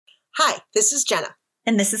Hi, this is Jenna.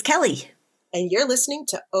 And this is Kelly. And you're listening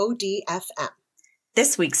to ODFM.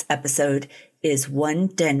 This week's episode is One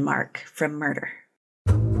Denmark from Murder.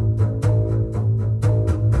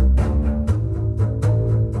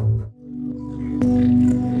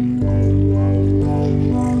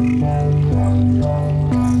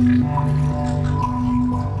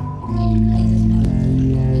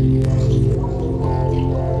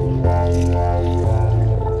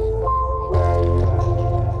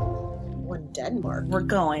 Denmark. We're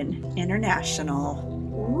going international.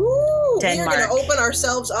 Ooh, Denmark. We're going to open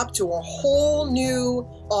ourselves up to a whole new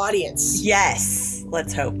audience. Yes,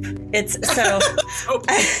 let's hope. It's so.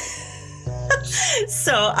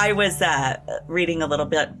 So I was reading a little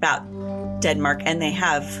bit about Denmark, and they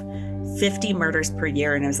have 50 murders per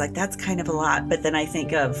year, and I was like, that's kind of a lot. But then I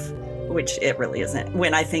think of, which it really isn't.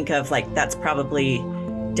 When I think of that's probably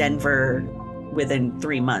Denver within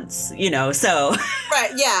 3 months, so.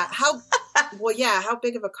 Right. Yeah. How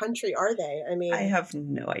big of a country are they? I mean, I have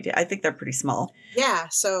no idea. I think they're pretty small. Yeah.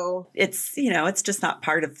 So it's, it's just not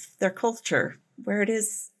part of their culture where it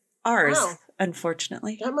is ours,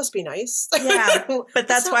 unfortunately. That must be nice. Yeah. But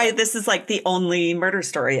that's why this is the only murder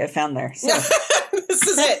story I found there. So. This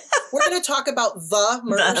is it. We're going to talk about the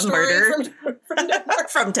murder story from Denmark.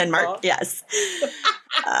 From Denmark, yes.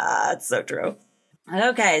 It's so true.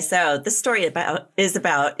 Okay, so this story is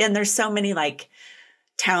about, and there's so many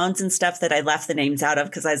towns and stuff that I left the names out of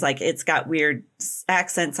because I was like, it's got weird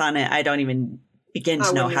accents on it. I don't even begin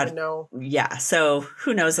to know how to know. Yeah, so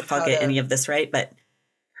who knows if I'll get any of this right, but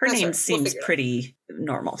her name seems pretty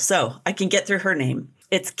normal. So I can get through her name.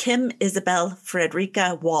 It's Kim Isabel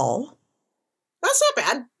Fredrika Wall. That's not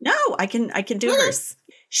bad. No, I can do hers.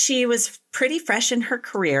 She was pretty fresh in her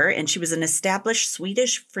career, and she was an established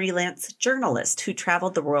Swedish freelance journalist who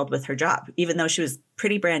traveled the world with her job, even though she was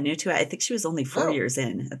pretty brand new to it. I think she was only 4 years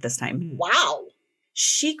in at this time. Wow.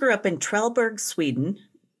 She grew up in Trelleborg, Sweden,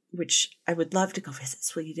 which I would love to go visit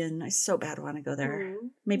Sweden. I so bad want to go there.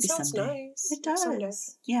 Maybe someday. Nice. It does. Someday.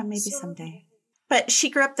 Yeah, maybe someday. But she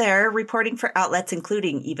grew up there reporting for outlets,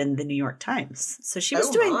 including even the New York Times. So she was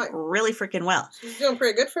doing really freaking well. She's doing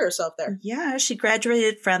pretty good for herself there. Yeah, she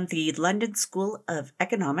graduated from the London School of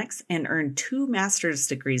Economics and earned 2 master's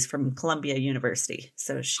degrees from Columbia University.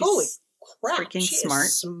 So she's freaking smart.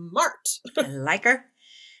 Smart. I like her.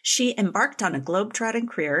 She embarked on a globetrotting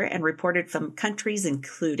career and reported from countries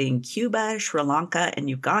including Cuba, Sri Lanka, and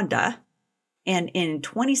Uganda. And in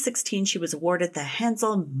 2016, she was awarded the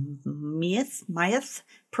Hansel Meath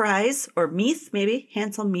Prize, or Meath, maybe,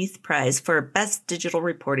 Hansel Meath Prize for Best Digital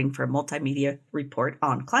Reporting for a Multimedia Report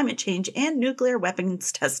on Climate Change and Nuclear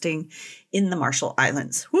Weapons Testing in the Marshall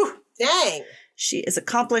Islands. Whew. Dang. She is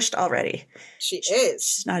accomplished already. She is.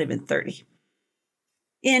 She's not even 30.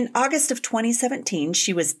 In August of 2017,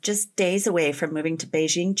 she was just days away from moving to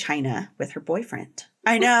Beijing, China with her boyfriend.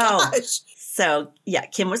 I know. Gosh. So, yeah,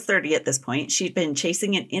 Kim was 30 at this point. She'd been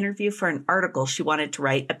chasing an interview for an article she wanted to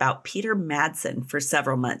write about Peter Madsen for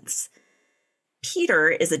several months. Peter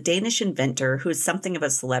is a Danish inventor who is something of a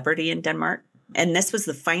celebrity in Denmark. And this was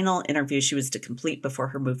the final interview she was to complete before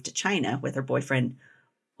her move to China with her boyfriend,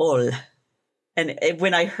 Ole. And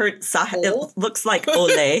when I heard it looks like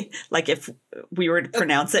Ole, like if we were to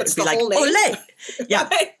pronounce it, it'd be like Ole. Yeah.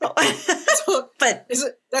 But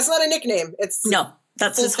that's not a nickname. No.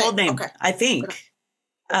 That's his whole name, I think.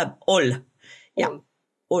 Ole. Yeah,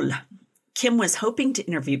 Ole. Kim was hoping to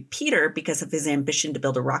interview Peter because of his ambition to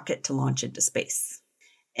build a rocket to launch into space.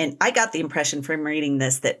 And I got the impression from reading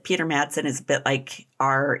this that Peter Madsen is a bit like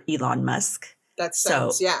our Elon Musk. That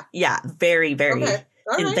sounds, Yeah, very, very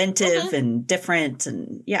inventive and different.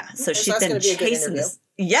 And so she'd been chasing this.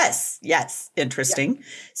 Yes, interesting. Yeah.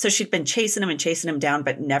 So she'd been chasing him down,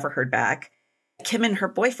 but never heard back. Kim and her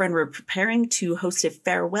boyfriend were preparing to host a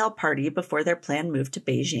farewell party before their planned move to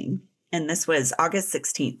Beijing. And this was August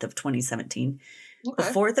 16th of 2017. Okay.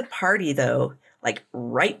 Before the party, though,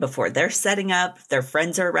 right before they're setting up, their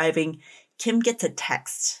friends are arriving, Kim gets a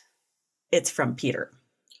text. It's from Peter.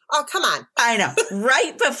 Oh, come on. I know.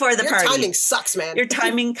 Right before the party. Your timing sucks, man. Your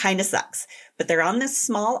timing kind of sucks. But they're on this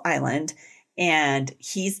small island, and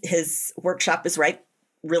his workshop is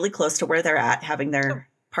really close to where they're at, having their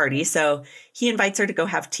party. So he invites her to go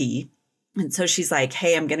have tea. And so she's like,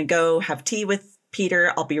 hey, I'm going to go have tea with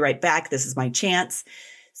Peter. I'll be right back. This is my chance.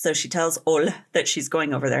 So she tells Ole that she's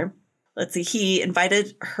going over there. Let's see. He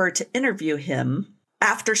invited her to interview him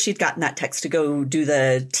after she'd gotten that text to go do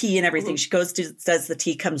the tea and everything. She goes to, does the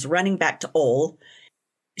tea, comes running back to Ole.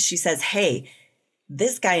 She says, hey,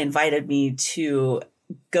 this guy invited me to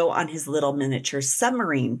go on his little miniature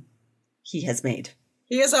submarine he has made.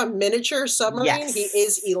 He is a miniature submarine. Yes. He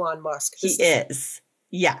is Elon Musk. He is.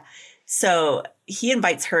 Yeah. So he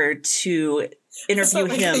invites her to interview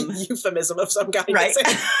him. A euphemism of some kind. Right.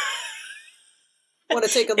 Want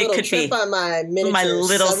to take a little trip on my miniature my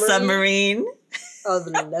little submarine of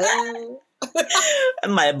love.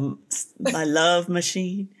 my love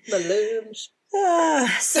machine. My love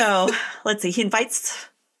machine. So let's see. He invites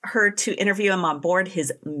her to interview him on board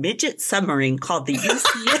his midget submarine called the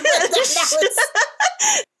UC.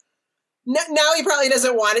 Now he probably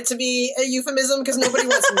doesn't want it to be a euphemism because nobody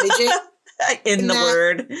wants midget in the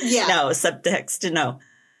word. Yeah. No, subtext, no.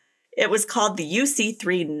 It was called the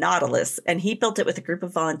UC-3 Nautilus, and he built it with a group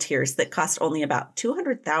of volunteers that cost only about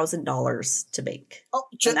 $200,000 to make. Oh,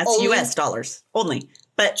 and that's only, US dollars only.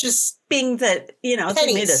 But just being that, pennies,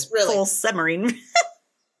 they made a full submarine.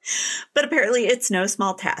 But apparently it's no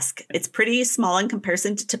small task. It's pretty small in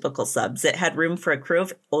comparison to typical subs. It had room for a crew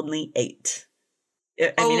of only 8.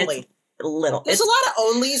 I mean, it's little. There's a lot of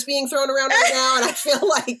onlys being thrown around right now, and I feel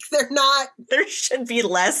like they're not. There should be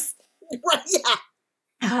less. Right, yeah.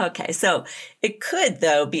 Okay, so it could,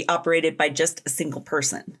 though, be operated by just a single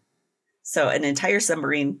person. So an entire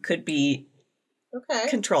submarine could be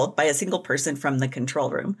controlled by a single person from the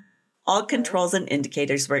control room. All controls and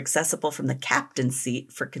indicators were accessible from the captain's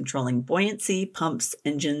seat for controlling buoyancy, pumps,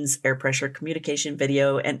 engines, air pressure, communication,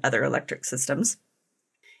 video, and other electric systems.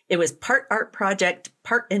 It was part art project,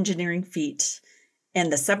 part engineering feat,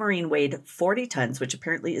 and the submarine weighed 40 tons, which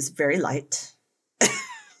apparently is very light.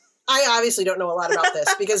 I obviously don't know a lot about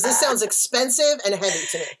this because this sounds expensive and heavy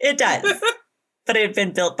to me. It does. But it had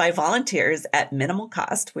been built by volunteers at minimal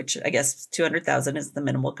cost, which I guess $200,000 is the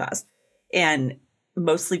minimal cost, and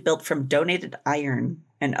mostly built from donated iron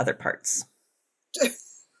and other parts.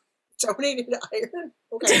 Donated iron?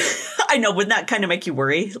 Okay. I know. Wouldn't that kind of make you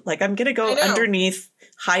worry? Like, I'm going to go underneath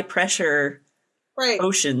high pressure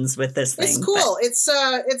oceans with this thing. It's cool.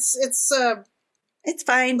 It's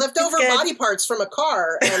fine. Leftover body parts from a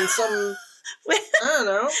car and some, I don't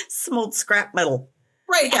know. Some old scrap metal.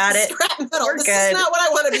 Right. Got it. Scrap metal. We're this good. is not what I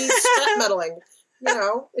want to be scrap metaling.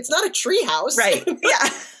 It's not a tree house. Right.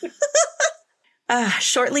 Yeah.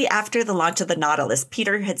 Shortly after the launch of the Nautilus,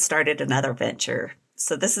 Peter had started another venture.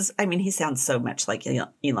 So this is, he sounds so much like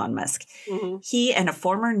Elon Musk. Mm-hmm. He and a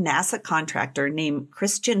former NASA contractor named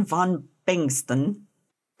Christian von Bengtson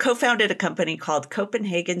co-founded a company called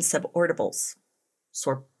Copenhagen Suborbitals.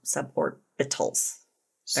 Suborbitals.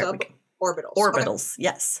 Suborbitals. Orbitals,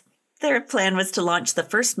 yes. Their plan was to launch the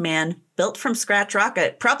first man-built from scratch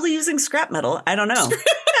rocket, probably using scrap metal. I don't know.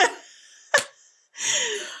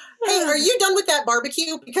 Hey, are you done with that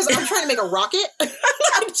barbecue? Because I'm trying to make a rocket.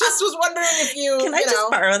 I just was wondering if you Can I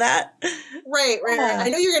just borrow that? Right. I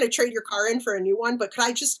know you're going to trade your car in for a new one, but can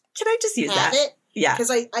I just use have that? It? Yeah.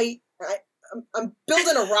 Because I'm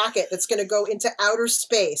building a rocket that's going to go into outer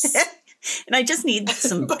space. And I just need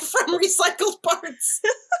some... but from recycled parts.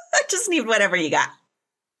 I just need whatever you got.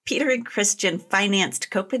 Peter and Christian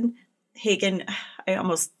financed Copenhagen.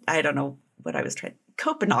 I don't know what I was trying.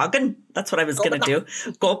 Copenhagen. That's what I was going to do.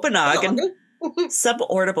 Copenhagen.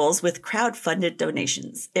 Suborbitals with crowd-funded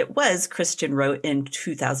donations. It was, Christian wrote in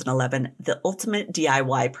 2011, the ultimate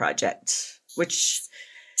DIY project, which...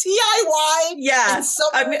 DIY? Yeah.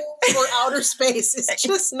 For outer space is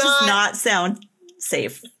just not... does not sound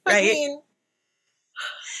safe, right?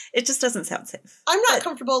 It just doesn't sound safe. I'm not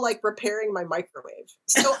comfortable, repairing my microwave.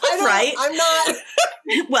 So I'm not...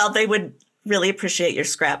 Well, they would really appreciate your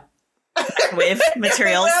scrap microwave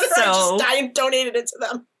materials. So I just donated it to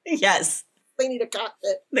them. Yes. They need a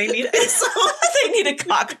cockpit. They need a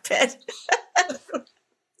cockpit.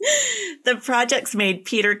 The projects made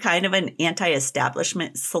Peter kind of an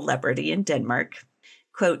anti-establishment celebrity in Denmark.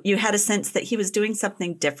 Quote, you had a sense that he was doing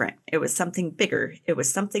something different. It was something bigger. It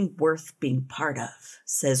was something worth being part of,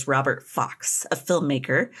 says Robert Fox, a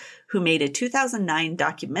filmmaker who made a 2009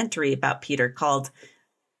 documentary about Peter called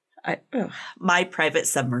My Private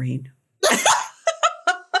Submarine.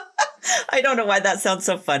 I don't know why that sounds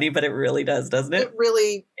so funny, but it really does, doesn't it?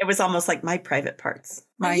 It was almost like My Private Parts.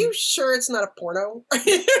 Are you sure it's not a porno?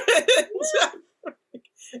 It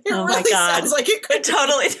my God. Sounds like it could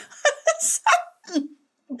totally does.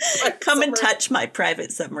 Come and touch my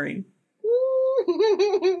private submarine.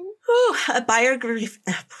 A biography.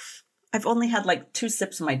 I've only had 2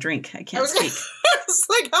 sips of my drink. I can't speak. It's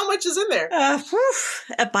how much is in there?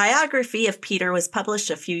 A biography of Peter was published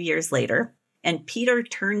a few years later, and Peter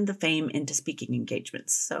turned the fame into speaking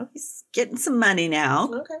engagements. So he's getting some money now.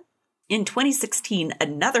 Okay. In 2016,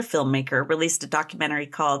 another filmmaker released a documentary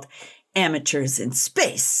called Amateurs in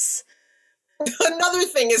Space. Another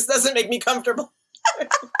thing doesn't make me comfortable.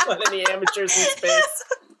 What any amateurs in space?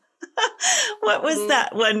 What was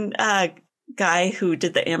that one guy who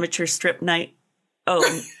did the amateur strip night?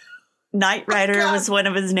 Oh, Knight Rider was one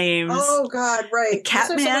of his names. Oh God, right.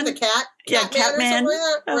 Catman. The cat. Yeah, Catman.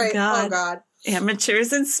 Like oh right. God. Oh God.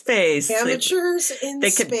 Amateurs in space. Amateurs in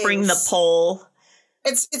space. They could bring the pole.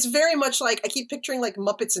 It's very much like I keep picturing like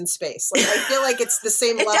Muppets in space. Like I feel like it's the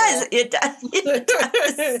same level. It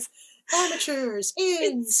does. Amateurs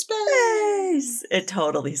in space. It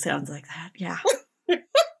totally sounds like that. Yeah.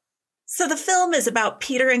 So the film is about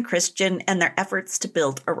Peter and Christian and their efforts to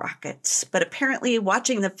build a rocket. But apparently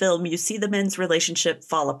watching the film, you see the men's relationship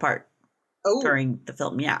fall apart during the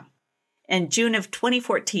film. Yeah. In June of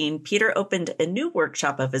 2014, Peter opened a new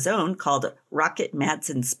workshop of his own called Rocket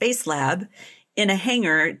Madsen Space Lab in a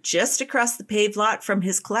hangar just across the paved lot from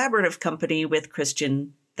his collaborative company with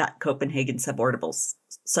Christian, that Copenhagen Suborbitals.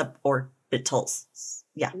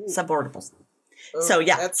 Yeah, Suborbitals. So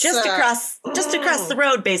yeah, just across the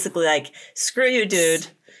road, basically. Like, screw you, dude.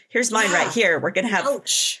 Here's mine right here. We're gonna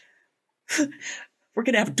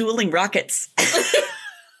have dueling rockets.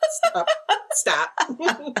 Stop.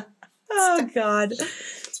 Oh God.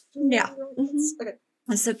 Yeah. Okay.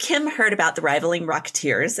 So Kim heard about the rivaling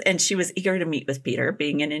Rocketeers, and she was eager to meet with Peter,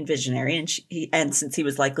 being an Envisionary, and since he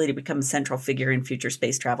was likely to become a central figure in future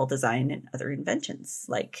space travel design and other inventions,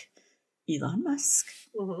 like Elon Musk.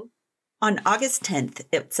 Mm-hmm. On August 10th,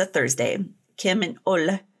 it's a Thursday, Kim and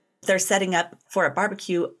Ole, they're setting up for a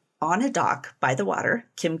barbecue on a dock by the water.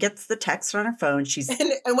 Kim gets the text on her phone.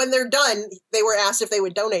 And when they're done, they were asked if they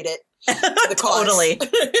would donate it. The Totally.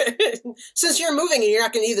 Since you're moving and you're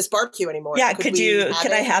not going to do this barbecue anymore. Yeah, could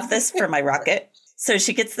I have this for my rocket? So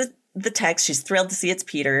she gets the text. She's thrilled to see it's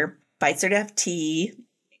Peter. Invites her to have tea.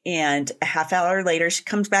 And a half hour later, she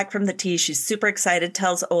comes back from the tea. She's super excited,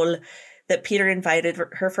 tells Ole that Peter invited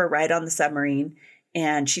her for a ride on the submarine,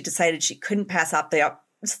 and she decided she couldn't pass up the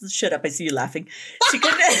shut up, I see you laughing. She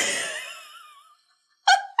couldn't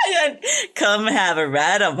come have a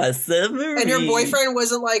ride on my submarine. And your boyfriend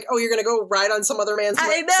wasn't like, oh, you're going to go ride on some other man's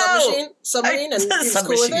submarine and he was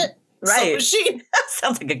cool with it? Right. Submachine.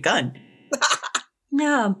 Sounds like a gun.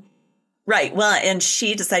 No. Right. Well, and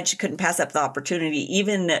she decided she couldn't pass up the opportunity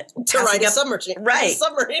even to ride a submarine. Right. A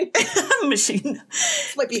submarine. Machine.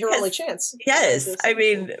 This might be her only chance. Yes. I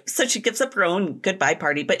mean, so she gives up her own goodbye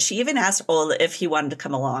party, but she even asked Ole if he wanted to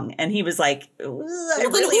come along. And he was like, who's going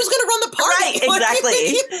to run the party? Right.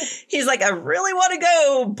 Exactly. He's like, I really want to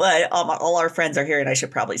go, but all our friends are here and I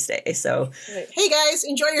should probably stay. So, hey guys,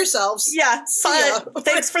 enjoy yourselves. Yeah. Fun.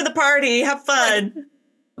 Thanks for the party. Have fun. Right.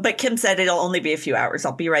 But Kim said it'll only be a few hours.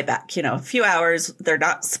 I'll be right back. You know, a few hours. They're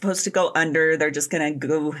not supposed to go under. They're just going to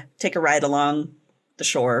go take a ride along the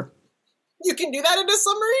shore. You can do that in a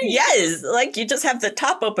submarine? Yes. Like, you just have the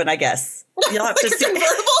top open, I guess. You'll have like to see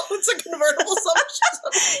convertible? It's a convertible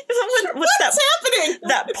submarine. What's happening?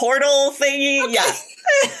 That portal thingy? Okay. Yeah.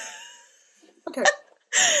 Okay.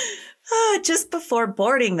 Just before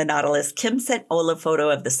boarding the Nautilus, Kim sent Ole a photo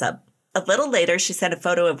of the sub. A little later, she sent a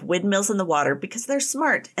photo of windmills in the water because they're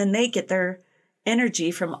smart and they get their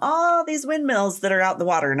energy from all these windmills that are out in the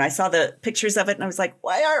water. And I saw the pictures of it and I was like,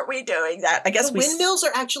 why aren't we doing that? I guess the windmills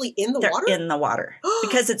are actually in the water? In the water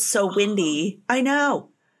because it's so windy. I know.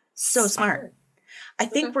 So smart. I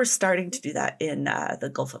think we're starting to do that in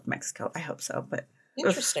the Gulf of Mexico. I hope so. But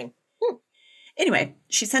interesting. Anyway,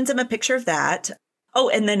 she sends him a picture of that. Oh,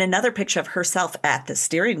 and then another picture of herself at the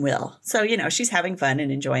steering wheel. So, you know, she's having fun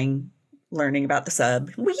and enjoying learning about the sub.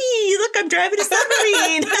 Whee! Look, I'm driving a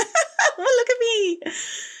submarine. Well, look at me.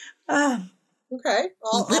 Okay.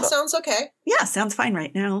 All sounds okay. Yeah, sounds fine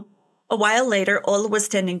right now. A while later, Ole was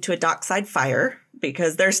tending to a dockside fire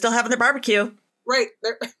because they're still having their barbecue. Right.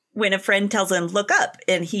 When a friend tells him, look up,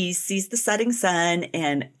 and he sees the setting sun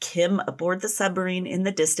and Kim aboard the submarine in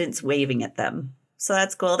the distance waving at them. So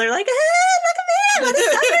that's cool. They're like, hey, look at me, I'm on a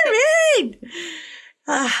submarine.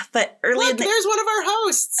 But early Look, there's one of our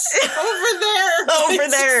hosts over there.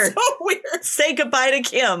 Over there. So weird. Say goodbye to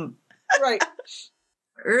Kim. Right.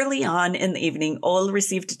 Early on in the evening, Ole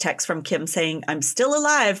received a text from Kim saying, I'm still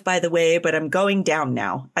alive, by the way, but I'm going down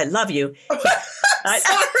now. I love you. Sorry.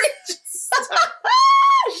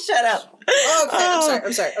 Shut up. Okay,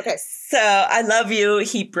 I'm sorry. Okay. So I love you.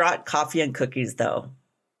 He brought coffee and cookies, though.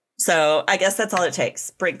 So I guess that's all it takes.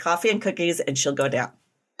 Bring coffee and cookies and she'll go down.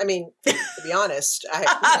 I mean, to be honest,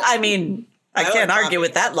 I can't argue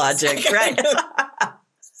with that logic, right?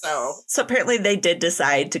 So apparently they did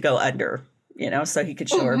decide to go under, you know, so he could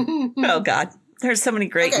show her. Oh, God. There's so many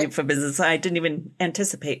great euphemisms I didn't even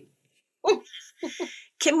anticipate.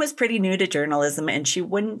 Kim was pretty new to journalism, and she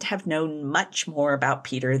wouldn't have known much more about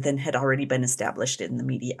Peter than had already been established in the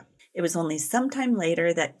media. It was only sometime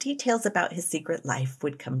later that details about his secret life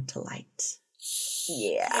would come to light.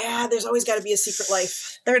 Yeah, there's always got to be a secret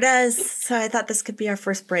life. There does. So I thought this could be our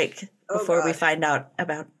first break before we find out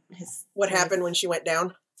about his... What happened when she went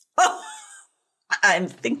down? Oh, I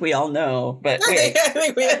think we all know, but wait. I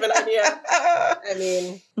think we have an idea. I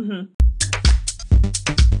mean... Mm-hmm.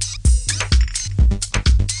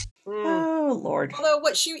 Oh, Lord. Although,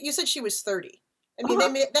 you said she was 30. I mean,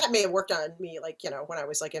 that may have worked on me, like, when I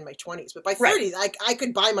was, like, in my 20s. But by 30, I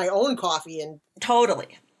could buy my own coffee and...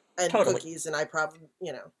 Totally. And cookies, and I probably,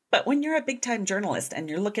 But when you're a big-time journalist and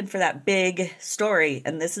you're looking for that big story,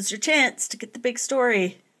 and this is your chance to get the big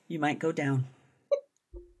story, you might go down.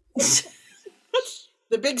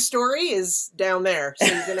 The big story is down there, so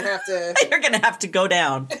you're going to have to... You're going to have to go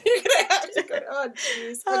down. You're going to have to go down. Oh,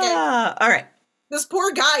 jeez. Okay. All right. This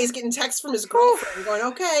poor guy is getting texts from his girlfriend going,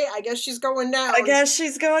 okay, I guess she's going down. I guess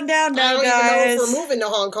she's going down now, guys. I don't even know if we're moving to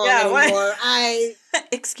Hong Kong anymore.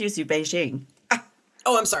 Excuse you, Beijing.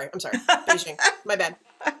 Oh, I'm sorry. Beijing. My bad.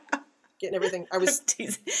 Getting everything. I was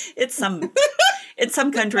teasing. It's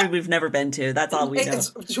some country we've never been to. That's all we know.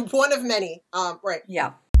 It's one of many. Right.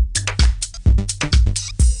 Yeah.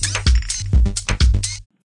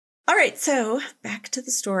 All right, so back to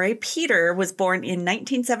the story. Peter was born in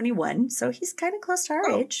 1971, so he's kind of close to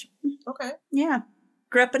our age. Okay. Yeah.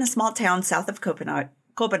 Grew up in a small town south of Copenhagen.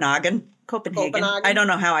 I don't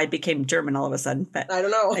know how I became German all of a sudden, but I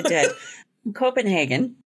don't know. I did.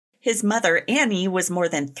 Copenhagen. His mother, Annie, was more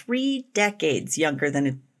than 3 decades younger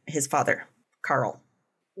than his father, Carl.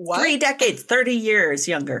 What? 3 decades, 30 years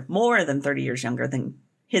younger, more than 30 years younger than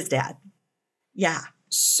his dad. Yeah.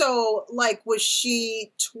 So, like, was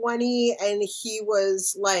she 20 and he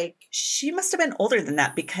was like... She must have been older than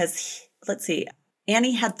that because, let's see,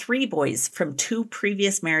 Annie had 3 boys from 2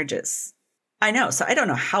 previous marriages. I know. So I don't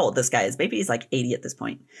know how old this guy is. Maybe he's like 80 at this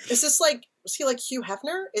point. Is this like, was he like Hugh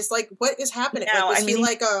Hefner? Is like, what is happening? No, like,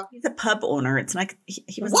 he's a pub owner. It's not,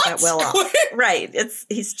 he wasn't that well off. Right.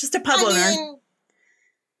 He's just a pub owner.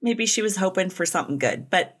 Maybe she was hoping for something good,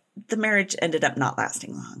 but the marriage ended up not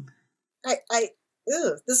lasting long. I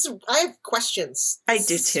have questions. I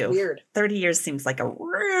do too. Weird. 30 years seems like a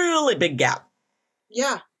really big gap.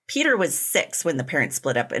 Yeah. Peter was 6 when the parents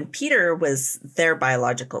split up, and Peter was their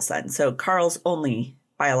biological son. So Carl's only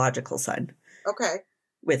biological son. Okay.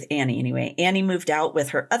 With Annie, anyway. Annie moved out with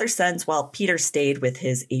her other sons while Peter stayed with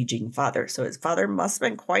his aging father. So his father must have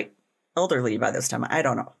been quite elderly by this time. I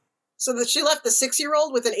don't know. So that she left the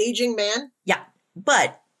 6-year-old with an aging man? Yeah.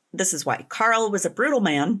 But this is why. Carl was a brutal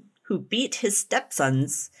man who beat his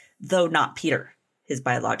stepsons, though not Peter, his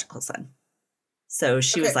biological son. So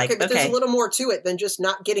she was like, but there's a little more to it than just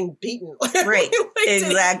not getting beaten. Right.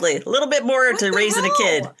 Exactly. A little bit more to raising a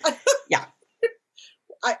kid. Yeah.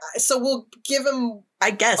 So we'll give him...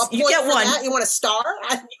 I guess. You get one. That? You want a star?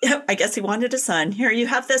 I guess he wanted a son. Here, you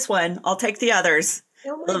have this one. I'll take the others.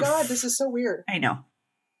 Oh my God, this is so weird. I know.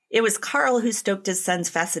 It was Carl who stoked his son's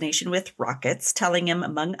fascination with rockets, telling him,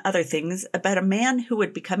 among other things, about a man who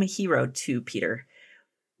would become a hero to Peter.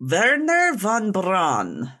 Werner von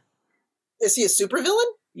Braun. Is he a supervillain?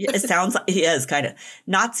 It sounds like he is, kind of.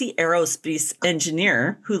 Nazi aerospace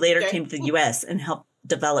engineer who later came to the U.S. and helped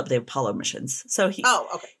develop the Apollo missions. So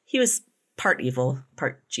he was part evil,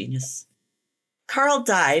 part genius. Carl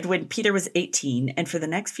died when Peter was 18, and for the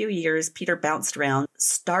next few years, Peter bounced around,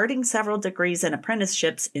 starting several degrees and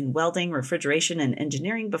apprenticeships in welding, refrigeration, and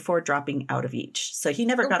engineering before dropping out of each. So he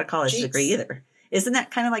never got a college degree either. Isn't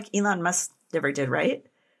that kind of like Elon Musk never did, right?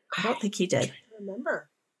 I don't think he did. I can't remember.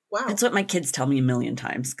 Wow. That's what my kids tell me a million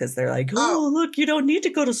times because they're like, oh, look, you don't need to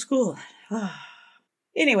go to school.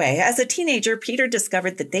 Anyway, as a teenager, Peter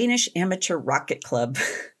discovered the Danish Amateur Rocket Club.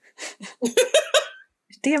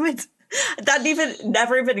 Damn it. That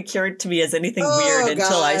never even occurred to me as anything weird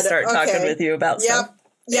until I start talking with you about stuff.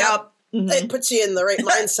 Yep. Mm-hmm. It puts you in the right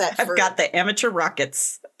mindset. I've got the amateur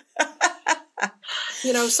rockets.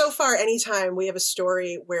 So far, anytime we have a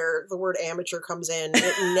story where the word amateur comes in,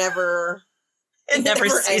 it never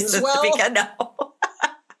ceases to begin. No.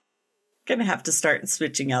 Gonna have to start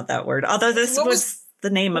switching out that word. Although this was the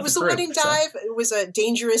name of the group. Was the wedding dive? It was a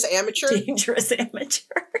dangerous amateur. Dangerous amateur.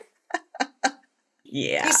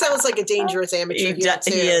 Yeah. He sounds like a dangerous amateur.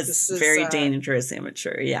 He is very dangerous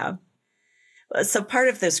amateur, yeah. So part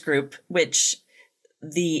of this group, which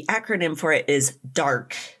the acronym for it is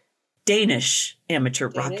DARK, Danish Amateur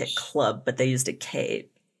Rocket Club, but they used a K.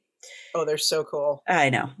 Oh, they're so cool. I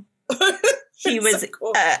know. He was, so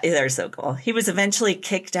cool. They're so cool. He was eventually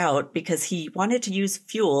kicked out because he wanted to use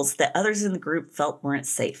fuels that others in the group felt weren't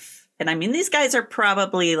safe. And I mean, these guys are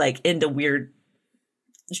probably like into weird,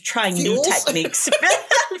 trying Fuels? new techniques,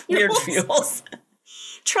 weird fuels,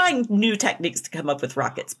 trying new techniques to come up with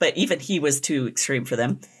rockets. But even he was too extreme for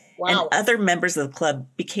them. Wow. And other members of the club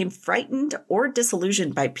became frightened or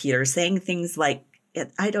disillusioned by Peter, saying things like,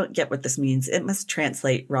 I don't get what this means. It must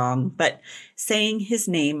translate wrong, but saying his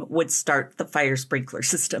name would start the fire sprinkler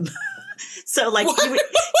system. So like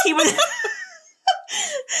he would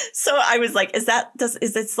so I was like, is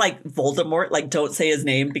this like Voldemort? Like, don't say his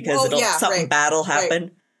name because something bad will happen.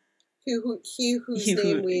 Right. He whose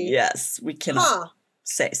name we... Yes, we cannot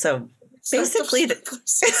say. So basically, I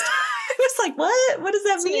was like, what does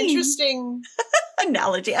that mean? An interesting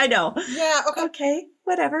analogy. I know. Yeah, okay,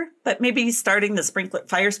 whatever. But maybe starting the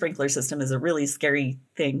fire sprinkler system is a really scary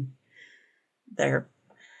thing there.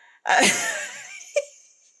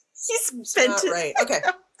 Right. Okay.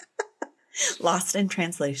 Lost in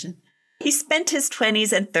translation. He spent his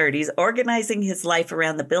 20s and 30s organizing his life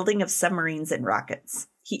around the building of submarines and rockets.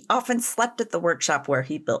 He often slept at the workshop where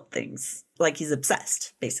he built things. Like he's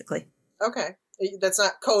obsessed, basically. Okay. That's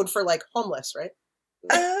not code for like homeless, right?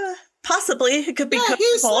 Possibly. It could be code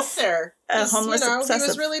he for slept there. Homeless obsessive. He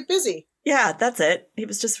was really busy. Yeah, that's it. He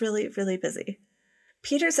was just really, really busy.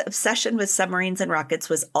 Peter's obsession with submarines and rockets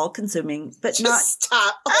was all-consuming, but just not...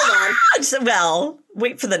 Stop. Hold on. Well,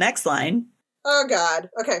 wait for the next line. Oh, God.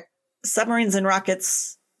 Okay. Submarines and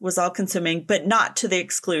rockets was all-consuming, but not to the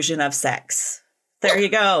exclusion of sex. There you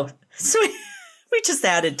go. So we just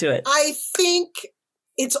added to it. I think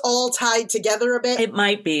it's all tied together a bit. It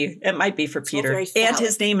might be. It might be for Peter. And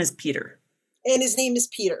his name is Peter. And his name is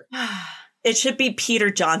Peter. It should be Peter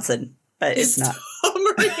Johnson, but it's not.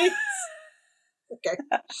 Submarines.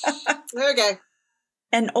 Okay.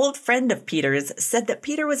 An old friend of Peter's said that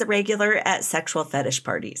Peter was a regular at sexual fetish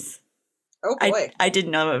parties. Oh, boy. I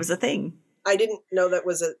didn't know it was a thing. I didn't know that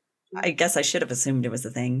was a... I guess I should have assumed it was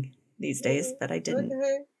a thing these days, but I didn't.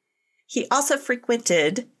 Okay. He also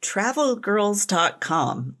frequented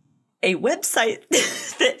travelgirls.com, a website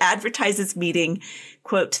that advertises meeting,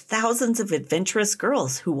 quote, thousands of adventurous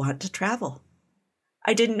girls who want to travel.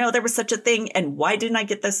 I didn't know there was such a thing. And why didn't I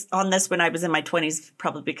get this on this when I was in my 20s?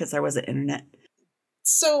 Probably because there wasn't internet.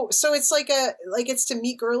 So it's like it's to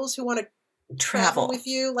meet girls who want to travel with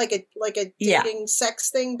you, like a dating sex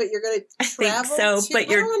thing, but you're going to travel. I think so, but I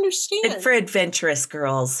don't understand. And for adventurous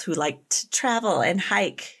girls who like to travel and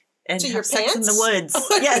hike and have sex in the woods.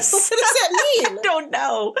 Yes. What does that mean? I don't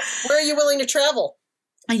know. Where are you willing to travel?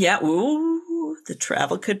 Yeah. Ooh, the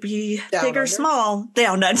travel could be down big or under. small.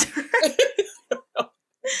 Down under.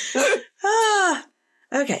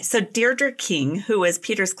 Okay, so Deirdre King, who was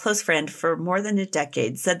Peter's close friend for more than a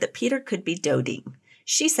decade, said that Peter could be doting.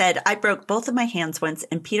 She said, I broke both of my hands once,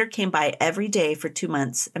 and Peter came by every day for 2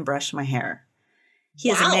 months and brushed my hair. He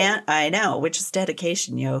is a man, I know, which is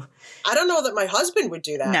dedication, yo. I don't know that my husband would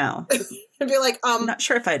do that. No. I'd be like, I'm not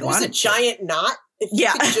sure if I'd want it. There's a giant knot. If you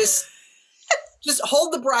could just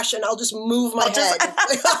hold the brush and I'll just move my head.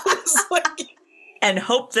 And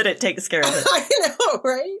hope that it takes care of it. I know,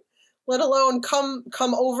 right? Let alone come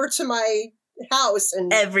over to my house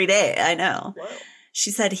and every day. I know. Wow. She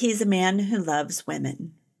said he's a man who loves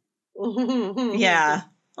women. Yeah,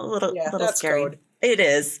 a little scary. Code. It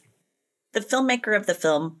is. The filmmaker of the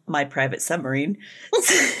film My Private Submarine,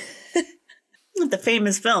 the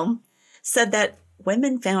famous film, said that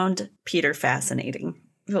women found Peter fascinating.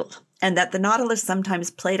 Ugh. And that the Nautilus sometimes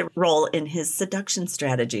played a role in his seduction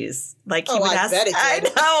strategies. Like he would ask, I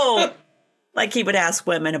know. Like he would ask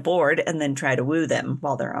women aboard and then try to woo them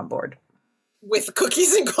while they're on board. With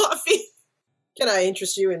cookies and coffee. Can I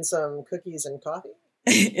interest you in some cookies and coffee?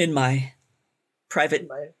 In my private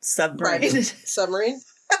submarine. Submarine?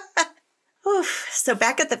 So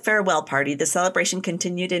back at the farewell party, the celebration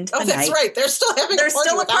continued into the night. Oh, that's right. They're still having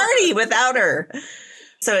a party without her.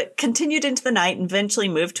 So it continued into the night and eventually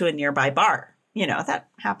moved to a nearby bar. You know, that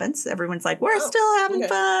happens. Everyone's like, we're still having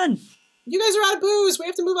fun. You guys are out of booze. We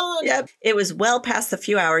have to move on. Yep. It was well past the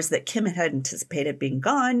few hours that Kim had anticipated being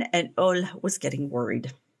gone, and Ol was getting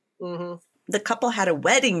worried. Mm-hmm. The couple had a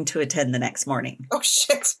wedding to attend the next morning. Oh,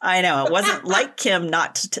 shit. I know. It wasn't like Kim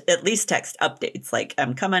not to at least text updates. Like,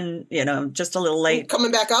 I'm coming, just a little late.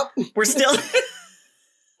 Coming back up? We're still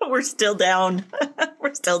down.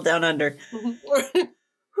 We're still down under. Mm-hmm.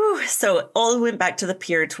 So Ol went back to the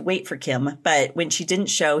pier to wait for Kim, but when she didn't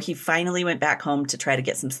show, he finally went back home to try to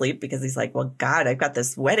get some sleep because he's like, well, God, I've got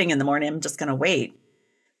this wedding in the morning. I'm just going to wait.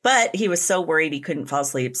 But he was so worried he couldn't fall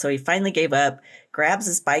asleep, so he finally gave up, grabs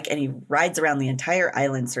his bike, and he rides around the entire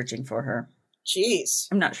island searching for her. Jeez.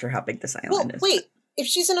 I'm not sure how big this island is. Wait, if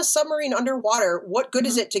she's in a submarine underwater, what good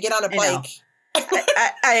is it to get on a bike?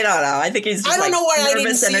 I don't know. I think he's just I don't know why I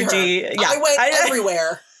didn't see her. Yeah, I went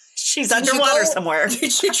everywhere. She's underwater somewhere.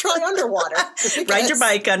 Did you try underwater? Ride your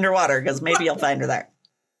bike underwater because maybe you'll find her there.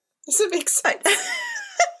 Does it make sense?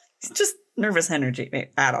 It's just nervous energy.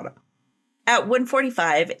 I don't know. At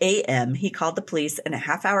 1:45 a.m., he called the police, and a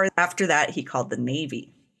half hour after that, he called the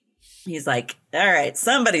Navy. He's like, all right,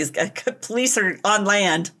 police are on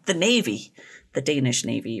land. The Navy, the Danish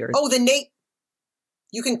Navy. The Navy.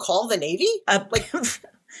 You can call the Navy?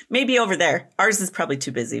 Maybe over there. Ours is probably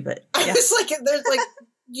too busy, but yeah. There's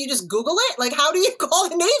you just Google it? Like, how do you call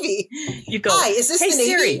the Navy? You go, hi, is this the Navy?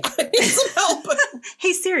 Siri. I need some help.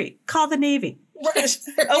 Hey, Siri, call the Navy. Right.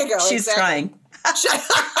 She's trying.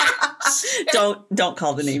 Don't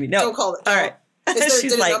call the Navy. No. Don't call it. All right.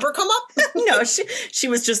 Did a number come up? No, she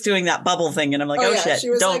was just doing that bubble thing, and I'm like, shit, she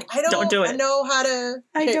was don't do it. I know how to.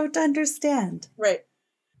 I don't understand. Right.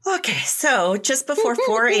 Okay, so just before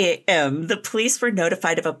 4 a.m., the police were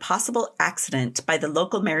notified of a possible accident by the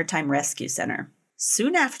local Maritime Rescue Center.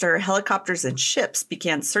 Soon after, helicopters and ships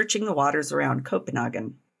began searching the waters around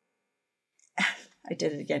Copenhagen. I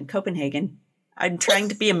did it again. Copenhagen. I'm trying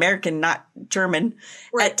to be American, not German.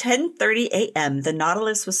 Right. At 10:30 a.m., the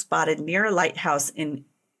Nautilus was spotted near a lighthouse in,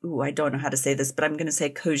 I don't know how to say this, but I'm going to say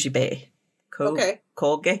Koji Bay.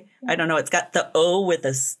 Kolge? I don't know. It's got the O with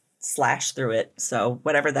a slash through it. So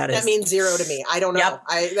whatever that is. That means 0 to me. I don't know.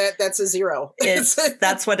 Yep. That's a 0.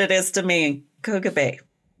 That's what it is to me. Koji Bay.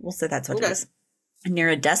 We'll say that's what it is. Near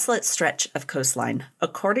a desolate stretch of coastline.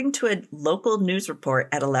 According to a local news report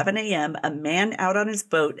at 11 a.m., a man out on his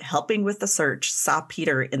boat helping with the search saw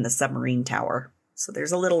Peter in the submarine tower. So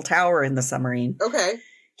there's a little tower in the submarine. Okay.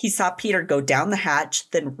 He saw Peter go down the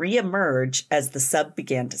hatch, then reemerge as the sub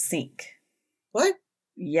began to sink. What?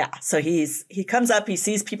 Yeah. So he comes up, he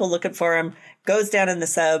sees people looking for him, goes down in the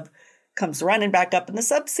sub, comes running back up, and the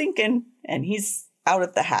sub's sinking, and he's out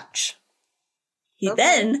of the hatch. He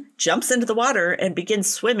then jumps into the water and begins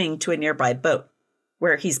swimming to a nearby boat,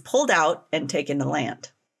 where he's pulled out and taken to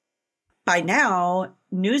land. By now,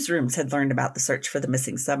 newsrooms had learned about the search for the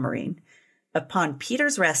missing submarine. Upon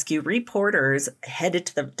Peter's rescue, reporters headed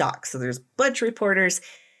to the dock. So there's a bunch of reporters.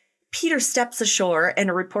 Peter steps ashore, and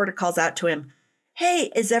a reporter calls out to him,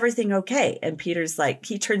 "Hey, is everything okay?" And Peter's like,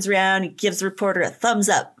 he turns around, he gives the reporter a thumbs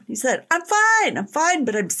up. He said, I'm fine,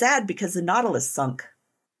 but I'm sad because the Nautilus sunk.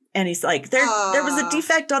 And he's like, there was a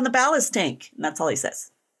defect on the ballast tank. And that's all he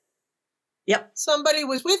says. Yep. Somebody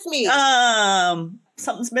was with me.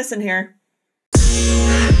 Something's missing here.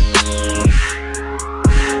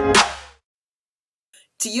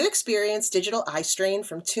 Do you experience digital eye strain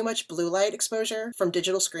from too much blue light exposure from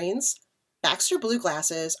digital screens? Baxter Blue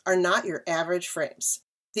glasses are not your average frames.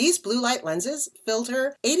 These blue light lenses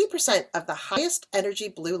filter 80% of the highest energy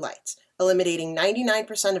blue light, eliminating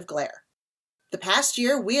 99% of glare. The past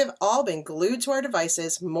year, we have all been glued to our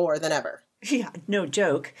devices more than ever. Yeah, no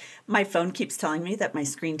joke. My phone keeps telling me that my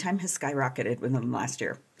screen time has skyrocketed within the last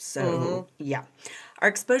year. So, yeah. Our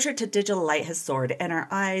exposure to digital light has soared, and our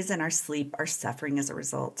eyes and our sleep are suffering as a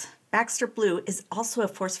result. Baxter Blue is also a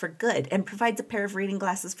force for good and provides a pair of reading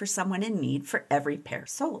glasses for someone in need for every pair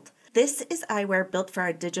sold. This is eyewear built for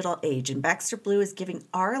our digital age, and Baxter Blue is giving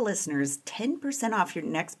our listeners 10% off your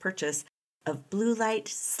next purchase of blue light,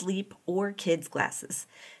 sleep, or kids glasses.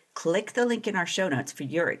 Click the link in our show notes for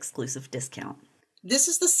your exclusive discount. This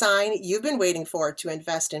is the sign you've been waiting for to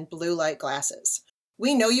invest in blue light glasses.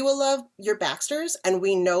 We know you will love your Baxters, and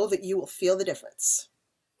we know that you will feel the difference.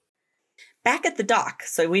 Back at the dock,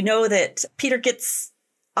 so we know that Peter gets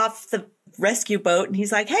off the rescue boat, and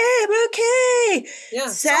he's like, "Hey, I'm okay." Yeah,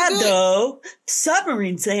 sad though,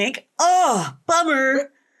 submarine sank. Oh,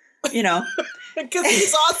 bummer. You know, because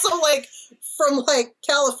he's also from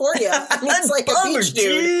California. He's like bummer, a beach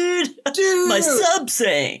dude. My sub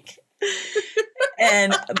sank.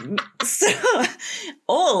 And so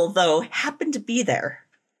Ol, though, happened to be there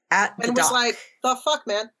at the dock. And was like, the fuck,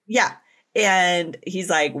 man? Yeah. And he's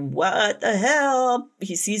like, what the hell?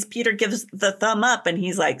 He sees Peter gives the thumb up, and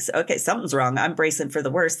he's like, okay, something's wrong. I'm bracing for the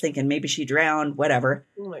worst, thinking maybe she drowned, whatever.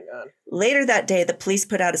 Oh, my God. Later that day, the police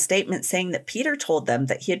put out a statement saying that Peter told them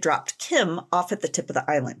that he had dropped Kim off at the tip of the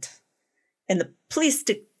island. And the police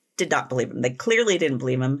did not believe him. They clearly didn't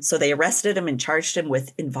believe him. So they arrested him and charged him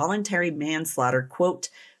with involuntary manslaughter, quote,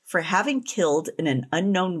 for having killed in an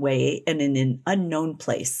unknown way and in an unknown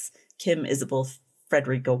place Kim Isabel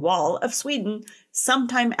Fredrika Wall of Sweden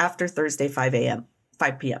sometime after Thursday, 5 p.m.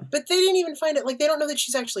 But they didn't even find it. They don't know that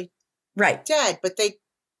she's actually dead, but they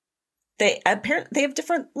They have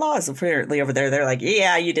different laws apparently over there. They're like,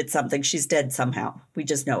 yeah, you did something. She's dead somehow. We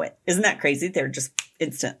just know it. Isn't that crazy? They're just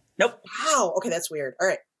instant. Nope. Wow. Okay, that's weird. All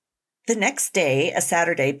right. The next day, a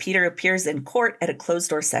Saturday, Peter appears in court at a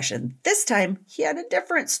closed-door session. This time, he had a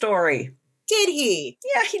different story. Did he?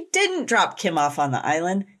 Yeah, he didn't drop Kim off on the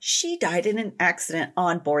island. She died in an accident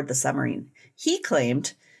on board the submarine. He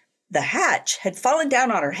claimed the hatch had fallen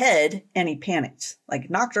down on her head and he panicked, like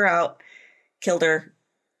knocked her out, killed her.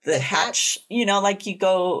 The hatch, you know, like you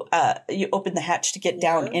go, you open the hatch to get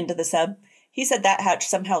down into the sub. He said that hatch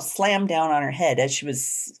somehow slammed down on her head as she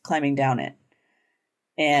was climbing down it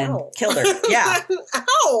and killed her. Yeah.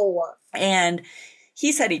 Ow! And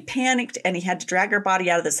he said he panicked and he had to drag her body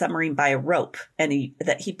out of the submarine by a rope and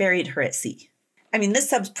that he buried her at sea. I mean, this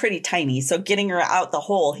sub's pretty tiny, so getting her out the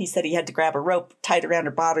hole, he said he had to grab a rope tied around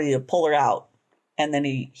her body to pull her out, and then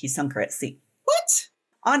he sunk her at sea. What?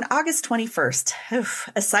 On August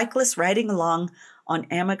 21st, a cyclist riding along on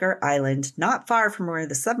Amager Island, not far from where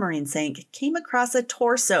the submarine sank, came across a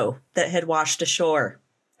torso that had washed ashore.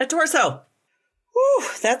 A torso! Whew,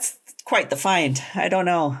 that's quite the find. I don't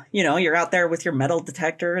know. You know, you're out there with your metal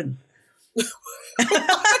detector and...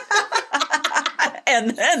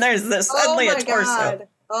 and then there's suddenly a torso. God.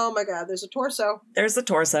 Oh my God, there's a torso. There's a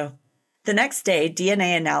torso. The next day,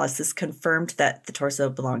 DNA analysis confirmed that the torso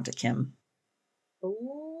belonged to Kim.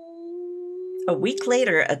 Ooh. A week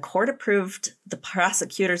later, a court approved the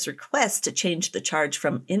prosecutor's request to change the charge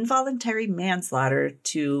from involuntary manslaughter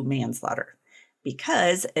to manslaughter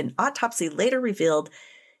because an autopsy later revealed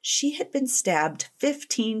she had been stabbed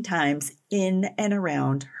 15 times in and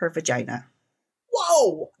around her vagina.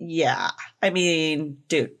 Whoa! Yeah. I mean,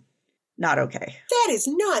 dude, not okay. That is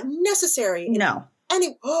not necessary. No.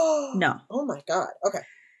 No. Oh my God. Okay.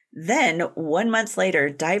 Then, 1 month later,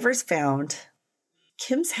 divers found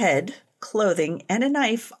Kim's head, clothing, and a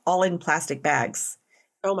knife all in plastic bags.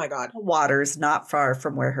 Oh my God. Waters not far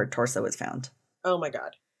from where her torso was found. Oh my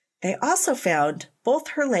God. They also found both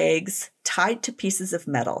her legs tied to pieces of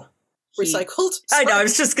metal. Recycled? I know, I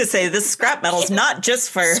was just going to say, this scrap metal's not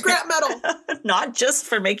just for... Scrap metal! Not just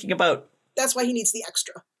for making a boat. That's why he needs the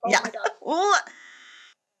extra. Oh yeah. my God.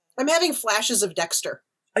 I'm having flashes of Dexter.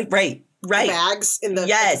 Right. The bags in the,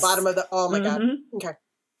 at the bottom of the... Oh my God. Okay.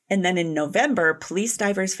 And then in November, police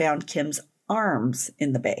divers found Kim's arms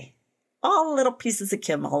in the bay. All little pieces of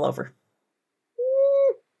Kim all over.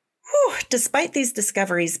 Whew. Despite these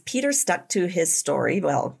discoveries, Peter stuck to his story,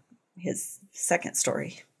 well, his second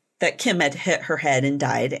story, that Kim had hit her head and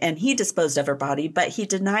died, and he disposed of her body, but he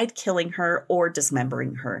denied killing her or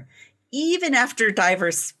dismembering her, even after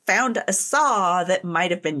divers found a saw that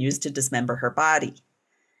might have been used to dismember her body.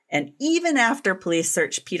 And even after police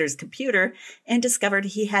searched Peter's computer and discovered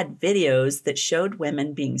he had videos that showed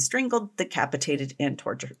women being strangled, decapitated, and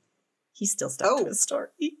tortured. He still stuck to his story.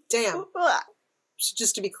 Damn. So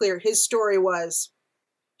just to be clear, his story was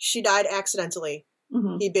she died accidentally.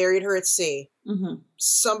 Mm-hmm. He buried her at sea. Mm-hmm.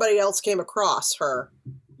 Somebody else came across her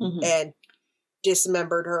and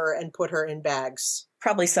dismembered her and put her in bags.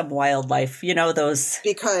 Probably some wildlife, you know, those...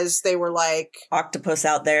 Because they were like... Octopus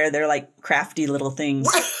out there, they're like crafty little things.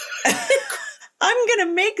 I'm going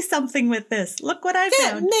to make something with this. Look what I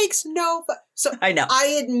found. That makes no... So I know.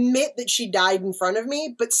 I admit that she died in front of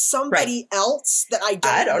me, but somebody else that I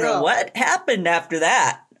don't know what happened after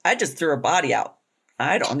that. I just threw her body out.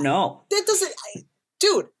 I don't know. That doesn't...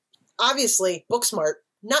 Dude, obviously, book smart,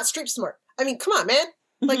 not street smart. I mean, come on, man.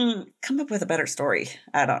 Like, come up with a better story.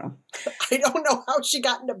 I don't know. I don't know how she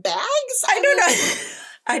got into bags. I don't know.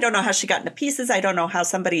 I don't know how she got into pieces. I don't know how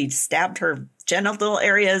somebody stabbed her genital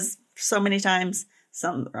areas so many times.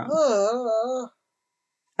 Something wrong.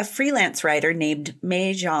 A freelance writer named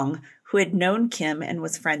Mei Zhang, who had known Kim and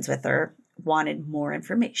was friends with her, wanted more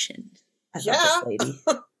information about this lady.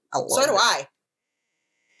 So do I.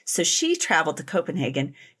 So she traveled to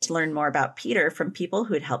Copenhagen to learn more about Peter from people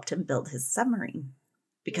who had helped him build his submarine.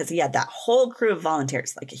 Because he had that whole crew of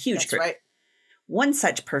volunteers, like a huge crew. Right. One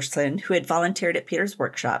such person who had volunteered at Peter's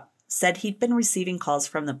workshop said he'd been receiving calls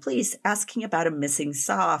from the police asking about a missing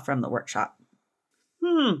saw from the workshop.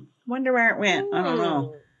 Wonder where it went. I don't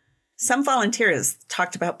know. Some volunteers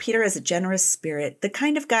talked about Peter as a generous spirit, the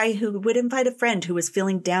kind of guy who would invite a friend who was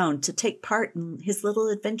feeling down to take part in his little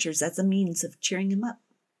adventures as a means of cheering him up.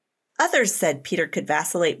 Others said Peter could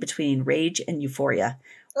vacillate between rage and euphoria.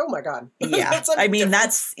 Oh my God. Yeah. I mean,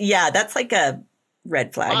 that's like a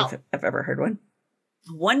red flag if I've ever heard one.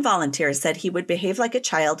 One volunteer said he would behave like a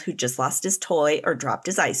child who just lost his toy or dropped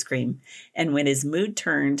his ice cream. And when his mood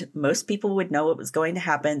turned, most people would know what was going to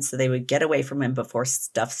happen, so they would get away from him before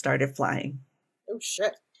stuff started flying. Oh,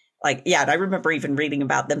 shit. Like, yeah, and I remember even reading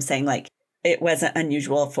about them saying, like, it wasn't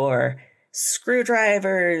unusual for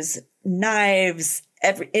screwdrivers, knives,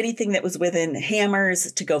 anything that was within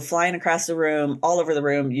hammers to go flying across the room, all over the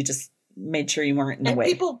room. You just made sure you weren't in the way.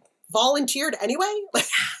 And people volunteered anyway?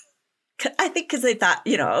 I think because they thought,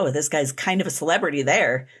 oh, this guy's kind of a celebrity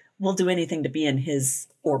there. We'll do anything to be in his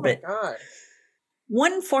orbit. Oh my God.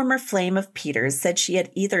 One former flame of Peter's said she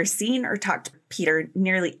had either seen or talked to Peter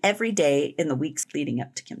nearly every day in the weeks leading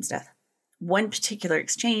up to Kim's death. One particular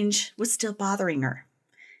exchange was still bothering her.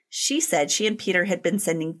 She said she and Peter had been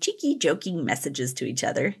sending cheeky, joking messages to each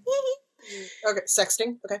other. Okay,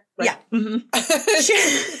 sexting. Okay. Right. Yeah.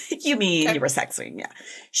 Mm-hmm. You mean okay. You were sexting, yeah.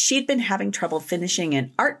 She'd been having trouble finishing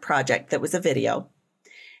an art project that was a video,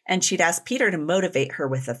 and she'd asked Peter to motivate her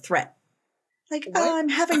with a threat. Like, what? Oh, I'm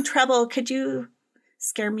having trouble. Could you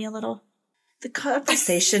scare me a little? The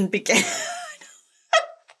conversation began.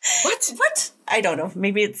 What? I don't know.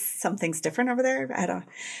 Maybe something's different over there. I don't.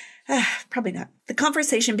 Probably not. The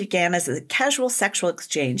conversation began as a casual sexual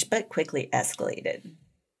exchange, but quickly escalated.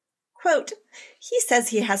 Quote, he says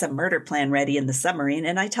he has a murder plan ready in the submarine,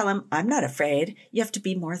 and I tell him, I'm not afraid. You have to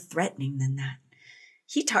be more threatening than that.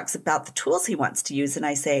 He talks about the tools he wants to use, and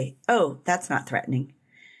I say, oh, that's not threatening.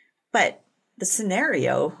 But the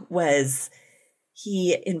scenario was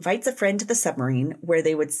he invites a friend to the submarine where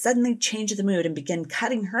they would suddenly change the mood and begin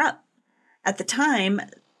cutting her up. At the time,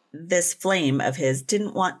 this flame of his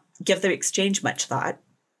didn't give the exchange much thought,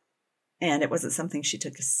 and it wasn't something she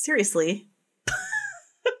took seriously.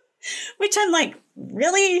 Which I'm like,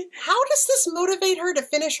 really? How does this motivate her to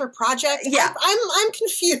finish her project? Yeah. I'm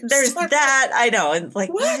confused. There's that. I know. And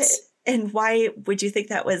like, what? And why would you think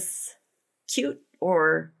that was cute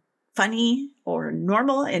or funny or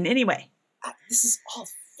normal in any way? This is all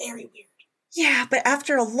very weird. Yeah. But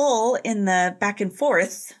after a lull in the back and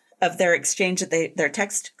forth of their exchange, their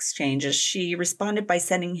text exchanges, she responded by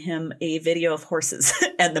sending him a video of horses,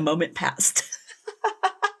 and the moment passed.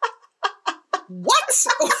 What?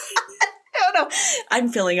 I don't know. I'm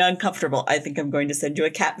feeling uncomfortable. I think I'm going to send you a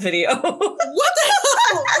cat video. What the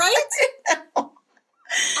hell? Right?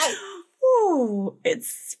 Oh,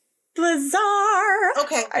 it's bizarre.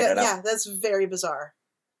 Okay. Yeah, that's very bizarre.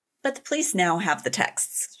 But the police now have the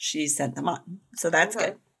texts. She sent them on. So that's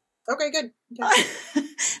good. Okay, good. Okay.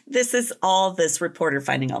 This is all this reporter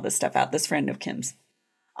finding all this stuff out, this friend of Kim's.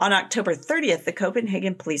 On October 30th, the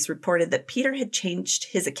Copenhagen police reported that Peter had changed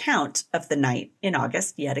his account of the night in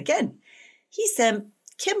August yet again. He said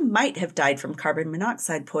Kim might have died from carbon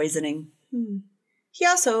monoxide poisoning. He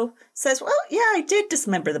also says, well, yeah, I did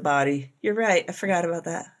dismember the body. You're right. I forgot about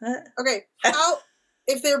that. Okay.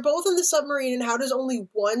 If they're both in the submarine, and how does only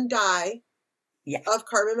one die of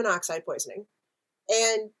carbon monoxide poisoning?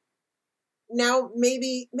 And now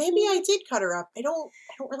maybe I did cut her up. I don't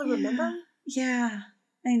really remember. Yeah.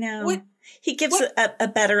 I know. He gives a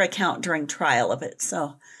better account during trial of it.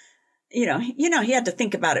 So, he had to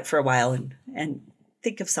think about it for a while and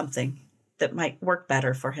think of something that might work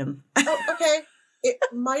better for him. Oh, okay. It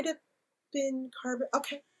might have been carbon.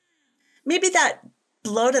 Okay. Maybe that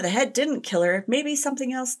blow to the head didn't kill her. Maybe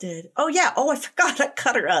something else did. Oh, yeah. Oh, I forgot I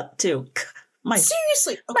cut her up, too.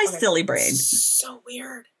 Seriously? My silly brain. So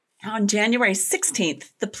weird. On January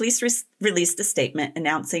 16th, the police released a statement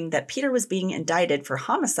announcing that Peter was being indicted for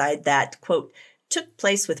homicide that, quote, took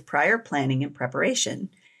place with prior planning and preparation.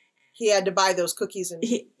 He had to buy those cookies and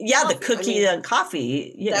coffee. The cookie and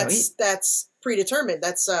coffee. That's predetermined.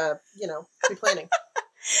 That's, pre-planning.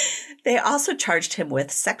 They also charged him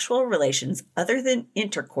with sexual relations other than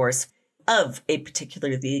intercourse of a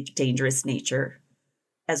particularly dangerous nature,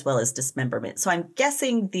 as well as dismemberment. So I'm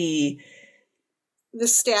guessing the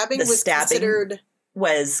stabbing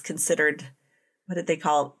was considered, what did they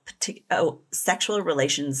call it? Sexual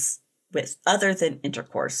relations with other than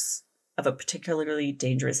intercourse of a particularly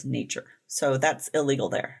dangerous nature. So that's illegal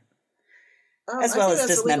there. As well as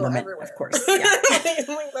dismemberment, of course. Yeah.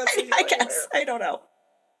 I guess. I don't know.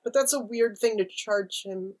 But that's a weird thing to charge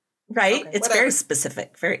him. Right? Okay, it's very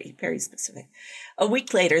specific. Very, very specific. A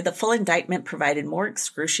week later, the full indictment provided more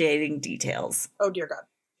excruciating details. Oh, dear God.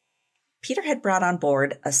 Peter had brought on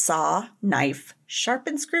board a saw, knife,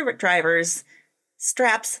 sharpened screwdrivers,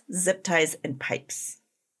 straps, zip ties, and pipes.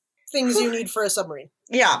 Things you need for a submarine.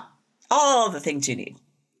 Yeah. All the things you need,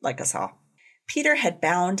 like a saw. Peter had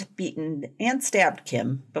bound, beaten, and stabbed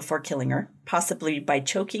Kim before killing her, possibly by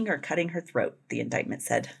choking or cutting her throat, the indictment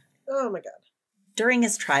said. Oh, my God. During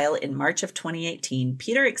his trial in March of 2018,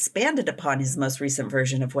 Peter expanded upon his most recent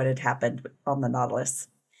version of what had happened on the Nautilus.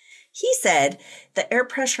 He said the air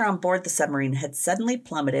pressure on board the submarine had suddenly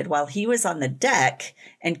plummeted while he was on the deck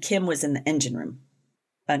and Kim was in the engine room.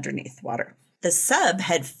 underneath water. The sub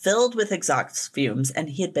had filled with exhaust fumes, and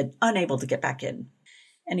he had been unable to get back in.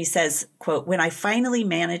 And he says, quote, "When I finally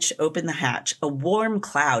manage to open the hatch, a warm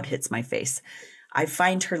cloud hits my face. I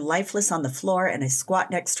find her lifeless on the floor, and I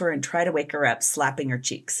squat next to her and try to wake her up, slapping her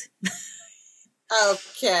cheeks."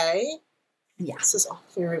 Okay. Yeah. This is all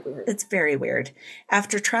very weird. It's very weird.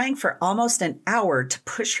 After trying for almost an hour to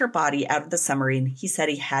push her body out of the submarine, he said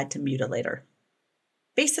he had to mutilate her,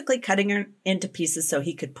 basically cutting her into pieces so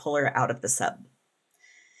he could pull her out of the sub.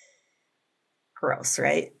 Gross,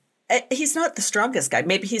 right? He's not the strongest guy.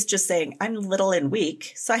 Maybe he's just saying, I'm little and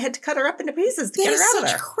weak, so I had to cut her up into pieces to get her out of there. That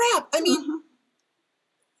is such crap. I mean,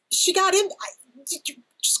 she got in.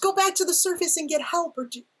 Just go back to the surface and get help, or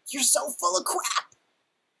you're so full of crap.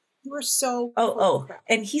 You are so full of crap.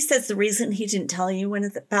 And he says the reason he didn't tell anyone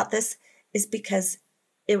about this is because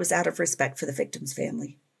it was out of respect for the victim's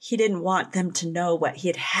family. He didn't want them to know what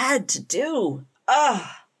he had to do.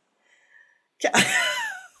 Oh,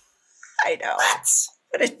 I know.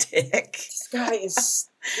 What a dick. This guy is...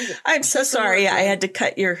 I'm so sorry I had to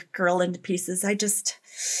cut your girl into pieces.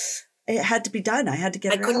 It had to be done. I had to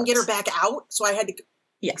get her out. I couldn't get her back out, so I had to...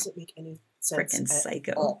 Yeah. Doesn't make any sense. Freaking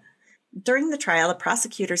psycho. All. During the trial, a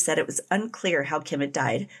prosecutor said it was unclear how Kim had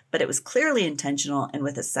died, but it was clearly intentional and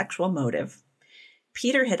with a sexual motive.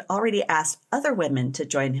 Peter had already asked other women to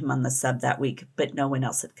join him on the sub that week, but no one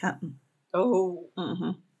else had come. Oh.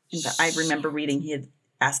 Mm-hmm. I remember reading he had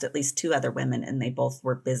asked at least 2 other women, and they both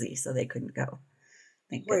were busy, so they couldn't go.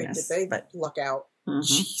 Thank goodness. Did they luck out?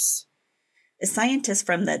 Jeez. A scientist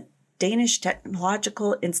from the Danish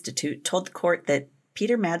Technological Institute told the court that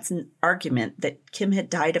Peter Madsen's argument that Kim had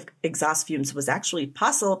died of exhaust fumes was actually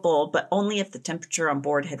possible, but only if the temperature on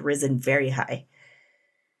board had risen very high.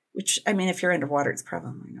 Which, I mean, if you're underwater, it's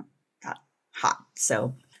probably not that hot.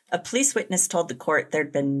 So a police witness told the court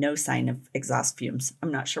there'd been no sign of exhaust fumes.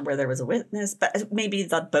 I'm not sure where there was a witness, but maybe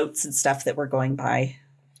the boats and stuff that were going by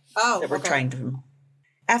that were trying to...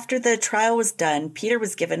 After the trial was done, Peter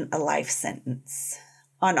was given a life sentence.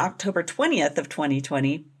 On October 20th of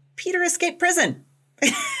 2020, Peter escaped prison.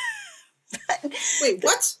 Wait,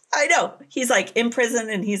 what? I know. He's like in prison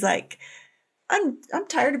and he's like, I'm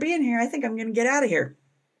tired of being here. I think I'm going to get out of here.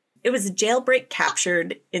 It was a jailbreak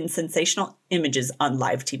captured in sensational images on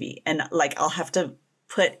live TV. And like, I'll have to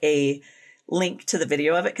put a link to the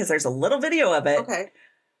video of it because there's a little video of it. Okay.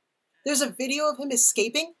 There's a video of him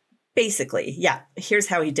escaping? Basically, yeah. Here's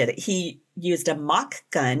how he did it. He used a mock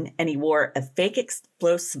gun and he wore a fake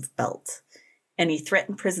explosive belt. And he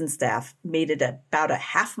threatened prison staff, made it about a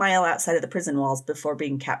half-mile outside of the prison walls before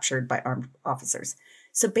being captured by armed officers.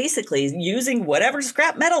 So basically, using whatever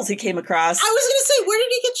scrap metals he came across. I was going to say, where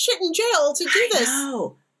did he get shit in jail to do this?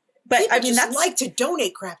 No, but people I mean, just that's like to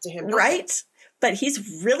donate crap to him, right? They? But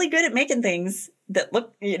he's really good at making things that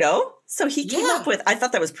look, So he came up with. I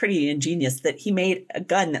thought that was pretty ingenious that he made a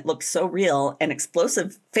gun that looked so real and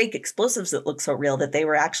fake explosives that looked so real that they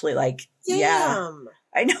were actually like, yeah,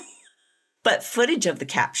 I know. But footage of the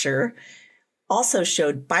capture also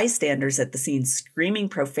showed bystanders at the scene screaming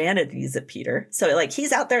profanities at Peter. So, like,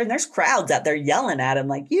 he's out there and there's crowds out there yelling at him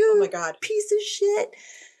like, you oh my God, piece of shit.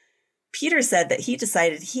 Peter said that he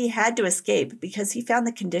decided he had to escape because he found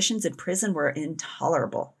the conditions in prison were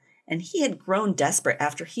intolerable. And he had grown desperate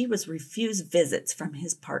after he was refused visits from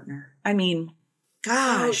his partner. I mean,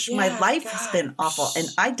 gosh, my life has been awful and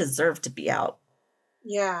I deserve to be out.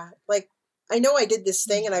 Yeah, like, I know I did this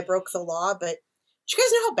thing and I broke the law, but do you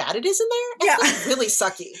guys know how bad it is in there? It's like really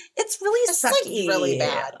sucky. It's really sucky. Like really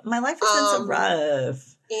bad. My life has been so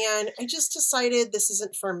rough. And I just decided this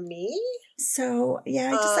isn't for me. So,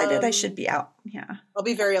 yeah, I decided I should be out. Yeah. I'll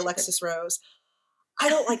be very Alexis Rose. I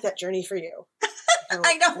don't like that journey for you.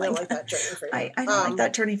 I don't like that journey for you. I don't like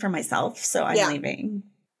that journey for myself, so I'm leaving.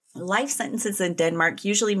 Life sentences in Denmark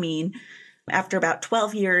usually mean after about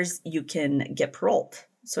 12 years, you can get paroled.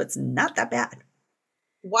 So it's not that bad.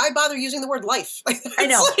 Why bother using the word life? I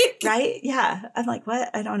know, right? Yeah. I'm like,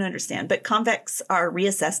 what? I don't understand. But convicts are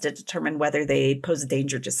reassessed to determine whether they pose a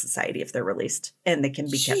danger to society if they're released, and they can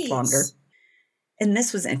be kept longer. And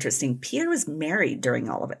this was interesting. Peter was married during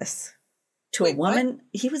all of this to a woman. What?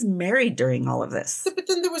 He was married during all of this. But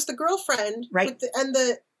then there was the girlfriend. Right.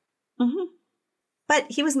 But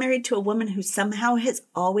he was married to a woman who somehow has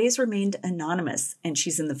always remained anonymous, and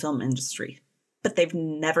she's in the film industry. But they've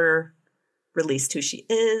never released who she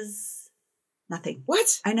is. Nothing.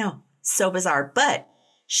 What? I know. So bizarre. But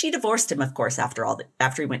she divorced him, of course, after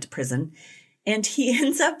he went to prison. And he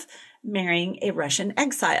ends up marrying a Russian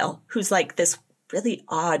exile who's like this really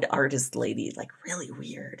odd artist lady, like really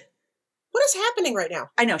weird. What is happening right now?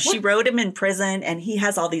 I know. She wrote him in prison, and he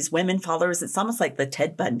has all these women followers. It's almost like the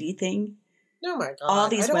Ted Bundy thing. Oh, my God. All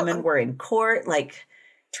these women were in court, like,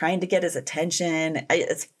 trying to get his attention.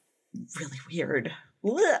 It's really weird.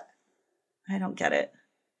 Ugh. I don't get it.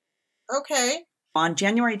 Okay. On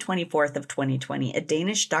January 24th of 2020, a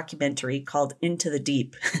Danish documentary called Into the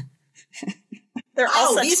Deep. They're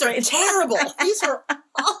all such these are terrible. These are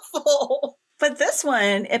awful. But this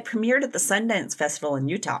one, it premiered at the Sundance Festival in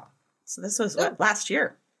Utah. So this was last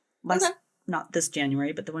year. Not this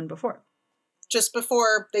January, but the one before. Just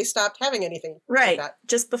before they stopped having anything. Right. Like that.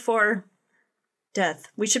 Just before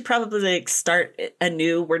death. We should probably start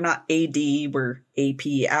anew. We're not AD, we're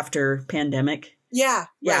AP, after pandemic. Yeah.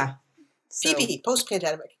 Yeah. Right. So. PP,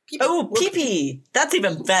 post-pandemic. PP. That's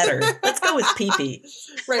even better. Let's go with PP.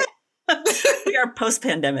 Right. We are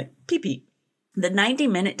post-pandemic. PP. The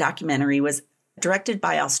 90-minute documentary was directed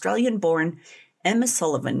by Australian-born Emma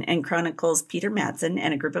Sullivan and chronicles Peter Madsen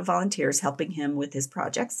and a group of volunteers helping him with his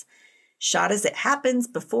projects, shot as it happens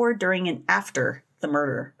before, during, and after the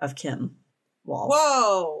murder of Kim Wall.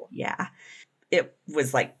 Whoa. Yeah. It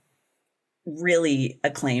was like really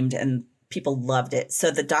acclaimed and people loved it. So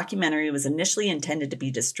the documentary was initially intended to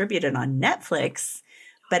be distributed on Netflix,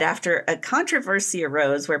 but after a controversy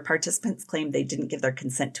arose where participants claimed they didn't give their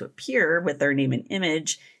consent to appear with their name and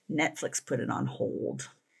image, Netflix put it on hold.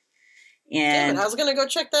 And damn it, I was going to go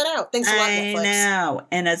check that out. Thanks a lot, Netflix. I know.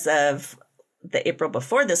 And as of the April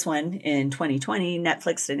before this one, in 2020,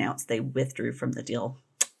 Netflix announced they withdrew from the deal.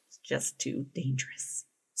 It's just too dangerous.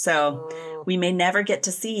 So we may never get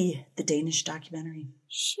to see the Danish documentary.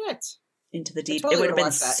 Shit. Into the Deep. Totally it would have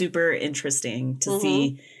been super interesting to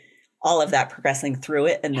see all of that progressing through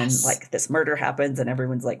it. And then like this murder happens and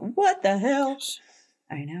everyone's like, what the hell?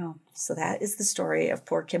 I know. So that is the story of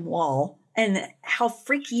poor Kim Wall and how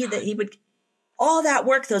freaky that he would, all that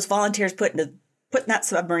work those volunteers put into putting that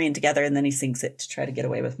submarine together and then he sinks it to try to get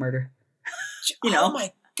away with murder. You know? Oh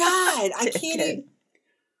my God. I can't even.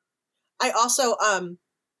 I also,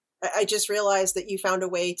 I just realized that you found a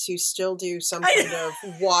way to still do some kind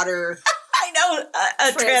of water. I know,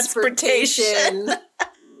 a transportation.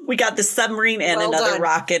 We got the submarine and another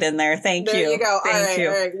rocket in there. Thank you. There you go. Thank you.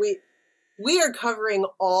 All right. We are covering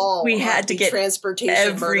all we had to get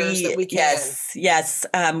transportation murders that we can. Yes.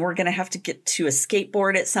 We're going to have to get to a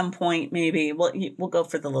skateboard at some point, maybe. We'll go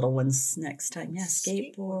for the little ones next time. Yeah,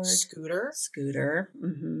 skateboard. Scooter.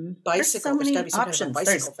 Mm-hmm. Bicycle. There's so many options.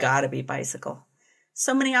 There's got to be bicycle.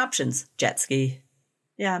 So many options. Jet ski.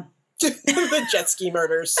 Yeah. The jet ski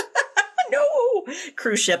murders. No.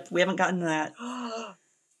 Cruise ship. We haven't gotten to that.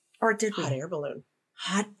 Or did we? Hot air balloon.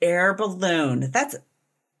 Hot air balloon. That's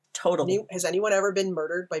total. Has anyone ever been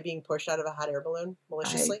murdered by being pushed out of a hot air balloon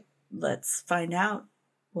maliciously? Let's find out.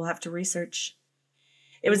 We'll have to research.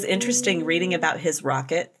 It was interesting reading about his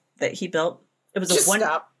rocket that he built. It was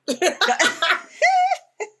Stop.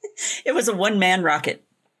 It was a one-man rocket.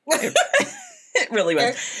 It really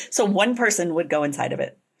was. So one person would go inside of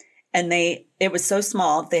it. And it was so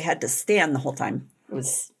small, they had to stand the whole time. It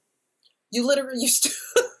was... You literally used to...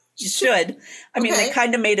 You should. I mean, they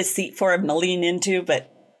kind of made a seat for him to lean into,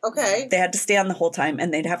 but they had to stand the whole time.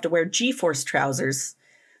 And they'd have to wear G-force trousers,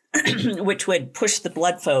 which would push the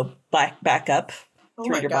blood flow back up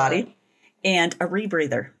through your body. And a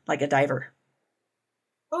rebreather, like a diver.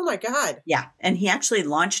 Oh, my God. Yeah. And he actually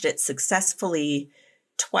launched it successfully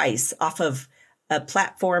twice off of a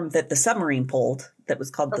platform that the submarine pulled that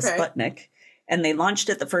was called the Sputnik. And they launched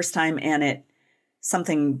it the first time and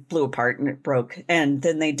something blew apart and it broke. And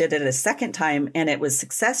then they did it a second time and it was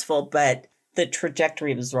successful, but the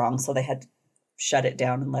trajectory was wrong. So they had to shut it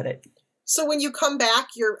down and let it. So when you come back,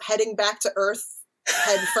 you're heading back to Earth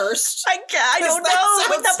head first? I don't know.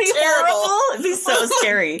 Wouldn't that be horrible? It'd be so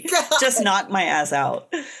scary. Just knock my ass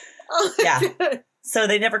out. Yeah. So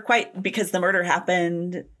they never quite, because the murder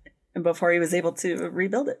happened before he was able to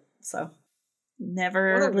rebuild it. So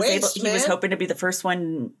never was able. He was hoping to be the first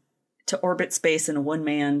one to orbit space in a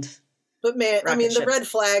one-manned. But man, I mean, the red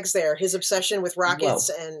flags there, his obsession with rockets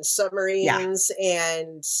and submarines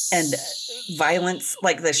and violence,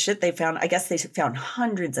 like the shit they found. I guess they found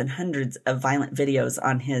hundreds and hundreds of violent videos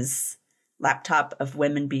on his laptop of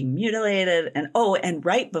women being mutilated. And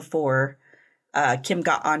right before Kim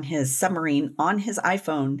got on his submarine, on his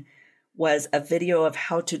iPhone was a video of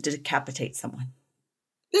how to decapitate someone.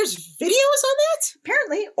 There's videos on that?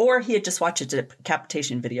 Apparently. Or he had just watched a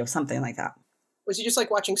decapitation video, something like that. Was he just like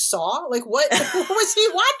watching Saw? Like what was he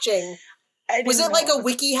watching? Was it like a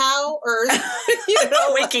WikiHow or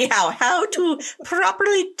WikiHow, how to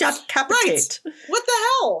properly decapitate. Right. What the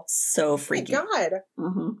hell? So freaky. Oh my God.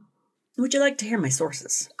 Mm-hmm. Would you like to hear my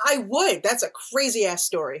sources? I would. That's a crazy ass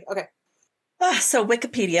story. Okay. So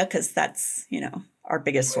Wikipedia, because that's, our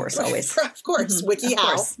biggest source always. Of course.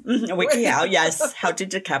 WikiHow. WikiHow, yes. How to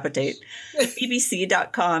decapitate.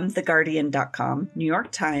 BBC.com, TheGuardian.com, New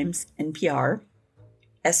York Times, NPR,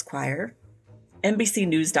 Esquire,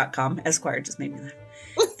 NBCnews.com. Esquire just made me laugh.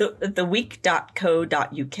 theweek.co.uk,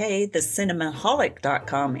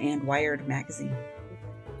 thecinemaholic.com, and Wired Magazine.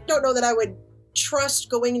 Don't know that I would trust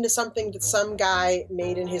going into something that some guy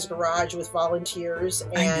made in his garage with volunteers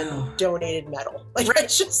and donated metal. Like, right.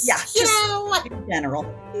 It's just, in general,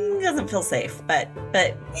 it doesn't feel safe. But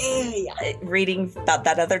reading about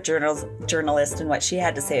that other journalist and what she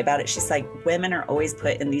had to say about it, she's like, women are always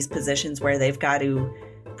put in these positions where they've got to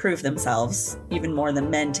prove themselves even more than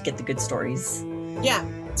men to get the good stories. Yeah.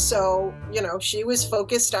 So, she was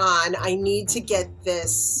focused on, I need to get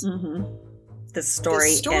this... This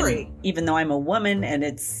story. And even though I'm a woman and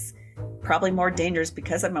it's probably more dangerous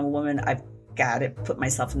because I'm a woman, I've got to put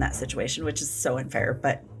myself in that situation, which is so unfair.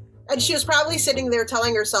 And she was probably sitting there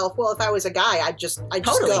telling herself, well, if I was a guy, I'd just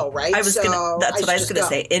go, right? That's what I was going to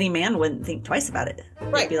say. Any man wouldn't think twice about it.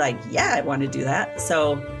 Right. They'd be like, yeah, I want to do that.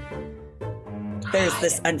 So there's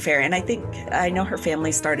this unfair. And I know her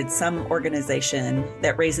family started some organization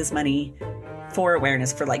that raises money for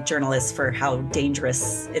awareness for like journalists for how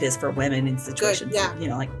dangerous it is for women in situations,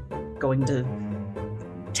 like going to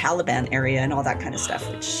Taliban area and all that kind of stuff,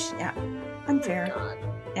 which, unfair. God.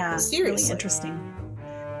 Yeah, seriously. Really interesting.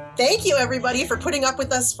 Thank you, everybody, for putting up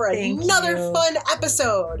with us for another fun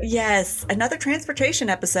episode. Yes, another transportation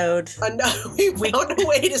episode. We found a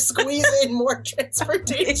way to squeeze in more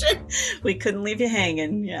transportation. We couldn't leave you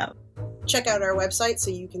hanging, Check out our website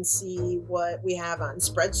so you can see what we have on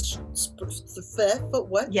Spreadshirt.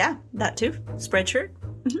 Yeah, that too. Spreadshirt.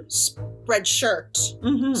 Spreadshirt.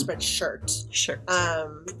 Spreadshirt. Sure.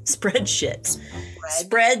 Spreadshit.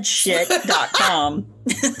 Spreadshit.com.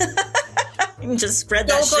 You can just spread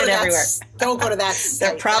that shit everywhere. Don't go to that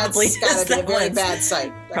site. That probably That's gotta be a very bad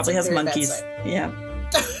site. Probably has monkeys. Yeah.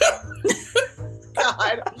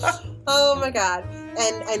 God. Oh my God.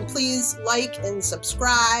 And please like and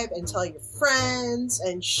subscribe and tell your friends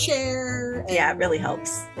and share. And it really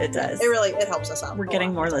helps. It does. It helps us out. We're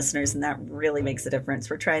getting more listeners, and that really makes a difference.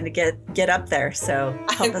 We're trying to get up there, so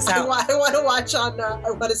help us out. I want to watch I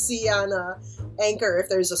want to see on Anchor if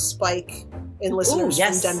there's a spike in listeners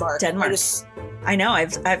from Denmark. I know.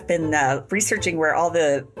 I've been researching where all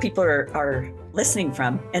the people are listening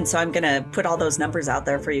from, and so I'm gonna put all those numbers out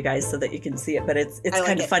there for you guys so that you can see it. But it's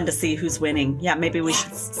kind of fun to see who's winning. Yeah, maybe we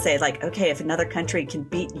should say like, okay, if another country can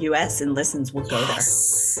beat US in listens, we'll go there.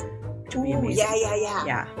 Which would be amazing.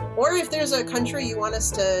 Yeah. Or if there's a country you want us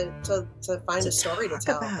to find a story to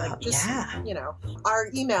tell, about, our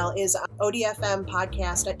email is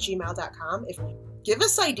odfmpodcast@gmail.com. Give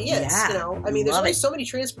us ideas. There's only so many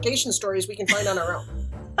transportation stories we can find on our own.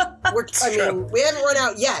 We haven't run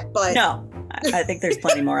out yet, but no. I think there's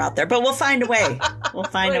plenty more out there, but we'll find a way. We'll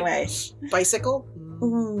find a way. Bicycle?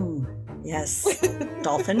 Ooh, yes.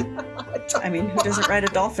 Dolphin? who doesn't ride a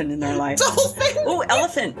dolphin in their life? Dolphin? Ooh,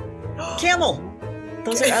 elephant. Camel.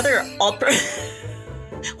 Those are other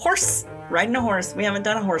horse. Riding a horse. We haven't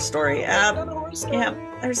done a horse story. Yeah,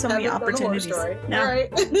 there's so many opportunities. No.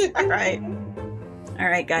 All right. All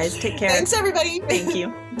right, guys. Take care. Thanks, everybody. Thank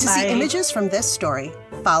you. To see images from this story,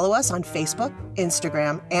 follow us on Facebook,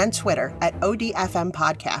 Instagram, and Twitter at ODFM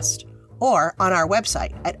Podcast, or on our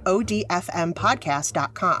website at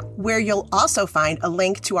odfmpodcast.com, where you'll also find a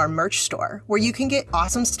link to our merch store, where you can get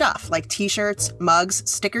awesome stuff like t-shirts, mugs,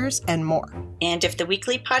 stickers, and more. And if the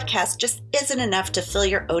weekly podcast just isn't enough to fill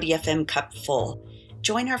your ODFM cup full,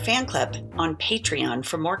 join our fan club on Patreon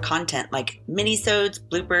for more content like minisodes,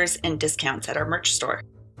 bloopers, and discounts at our merch store.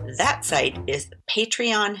 That site is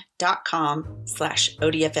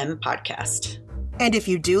patreon.com/ODFM podcast. And if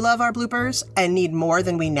you do love our bloopers and need more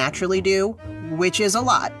than we naturally do, which is a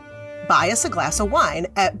lot, buy us a glass of wine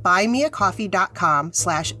at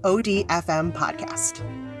buymeacoffee.com/ODFM podcast.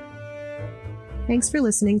 Thanks for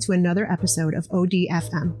listening to another episode of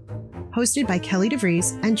ODFM, hosted by Kelly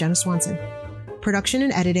DeVries and Jenna Swanson. Production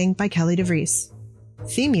and editing by Kelly DeVries.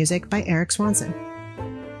 Theme music by Eric Swanson.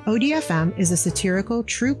 ODFM is a satirical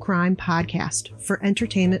true crime podcast for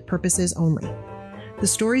entertainment purposes only. The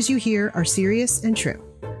stories you hear are serious and true.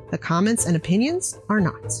 The comments and opinions are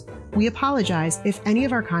not. We apologize if any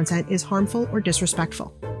of our content is harmful or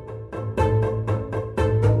disrespectful.